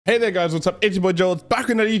Hey there guys, what's up? It's your boy Joel, back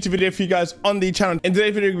with another YouTube video for you guys on the channel. In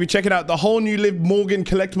today's video, we'll be checking out the whole new Liv Morgan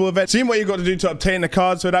collectible event, seeing what you got to do to obtain the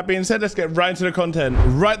card. So with that being said, let's get right into the content.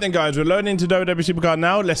 Right then guys, we're loading into WWE Supercard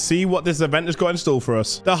now. Let's see what this event has got in store for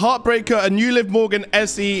us. The Heartbreaker, a new Liv Morgan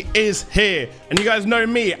SE is here. And you guys know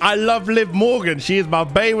me, I love Liv Morgan. She is my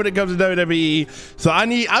bae when it comes to WWE. So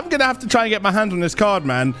I'm gonna have to try and get my hands on this card,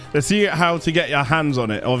 man. Let's see how to get your hands on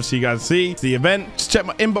it. Obviously you guys see the event. Just check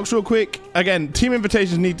my inbox real quick. Again, team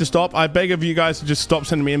invitations need to stop. I beg of you guys to just stop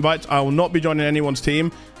sending me invites. I will not be joining anyone's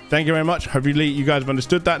team. Thank you very much. Hopefully you guys have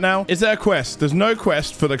understood that now. Is there a quest? There's no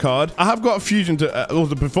quest for the card. I have got a fusion to or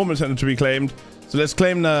the performance center to be claimed. So let's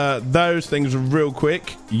claim those things real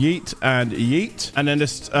quick. Yeet and yeet. And then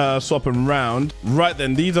just swap them around. Right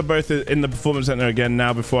then, these are both in the performance center again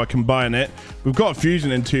now before I combine it. We've got a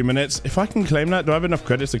fusion in 2 minutes. If I can claim that, do I have enough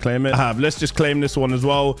credits to claim it? I have. Let's just claim this one as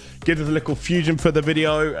well. Give us a little fusion for the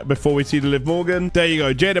video before we see the Liv Morgan. There you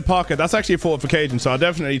go. Jada Parker. That's actually a fortification, so I'll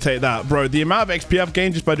definitely take that. Bro, the amount of XP I've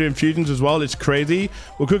gained just by doing fusions as well is crazy.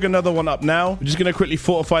 We'll cook another one up now. We're just going to quickly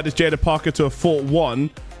fortify this Jada Parker to a Fort 1.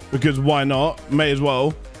 Because why not? May as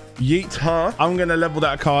well. Yeet her. I'm going to level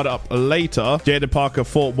that card up later. Jada Parker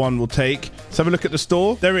Fort 1 will take. Let's have a look at the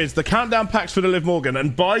store. There is the countdown packs for the Liv Morgan.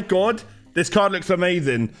 And by God, this card looks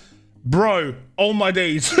amazing. Bro, oh my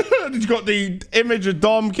days. You got the image of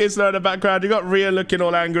Dom kissing her in the background. You got Rhea looking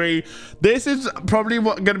all angry. This is probably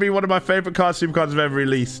going to be one of my favorite supercards I've ever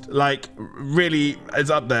released. Like, really, it's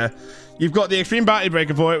up there. You've got the Extreme Bounty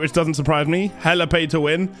Breaker for it, which doesn't surprise me. Hella pay to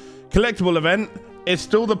win. Collectible event. It's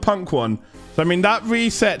still the punk one. So, I mean, that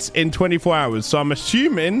resets in 24 hours. So, I'm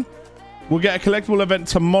assuming we'll get a collectible event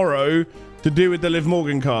tomorrow to do with the Liv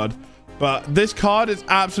Morgan card. But this card is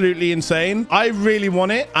absolutely insane. I really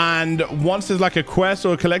want it. And once there's like a quest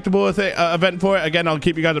or a collectible event for it, again, I'll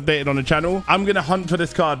keep you guys updated on the channel. I'm going to hunt for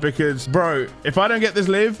this card because, bro, if I don't get this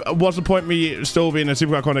Liv, what's the point of me still being a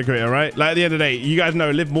Supercard content creator, right? Like, at the end of the day, you guys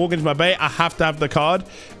know Liv Morgan's my bae. I have to have the card.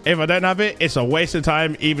 If I don't have it, it's a waste of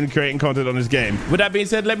time even creating content on this game. With that being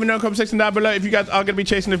said, let me know in the comment section down below if you guys are going to be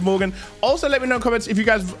chasing Liv Morgan. Also, let me know in the comments if you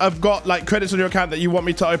guys have got like credits on your account that you want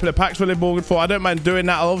me to open a packs for Liv Morgan for. I don't mind doing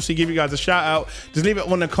that. I'll obviously give you guys a shout out. Just leave it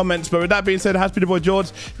on the comments. But with that being said, it has been the boy George.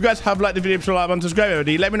 If you guys have liked the video, be sure to like and subscribe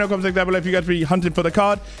already. Let me know in the comment section down below if you guys be hunting for the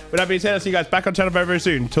card. With that being said, I'll see you guys back on the channel very, very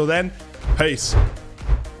soon. Till then, peace.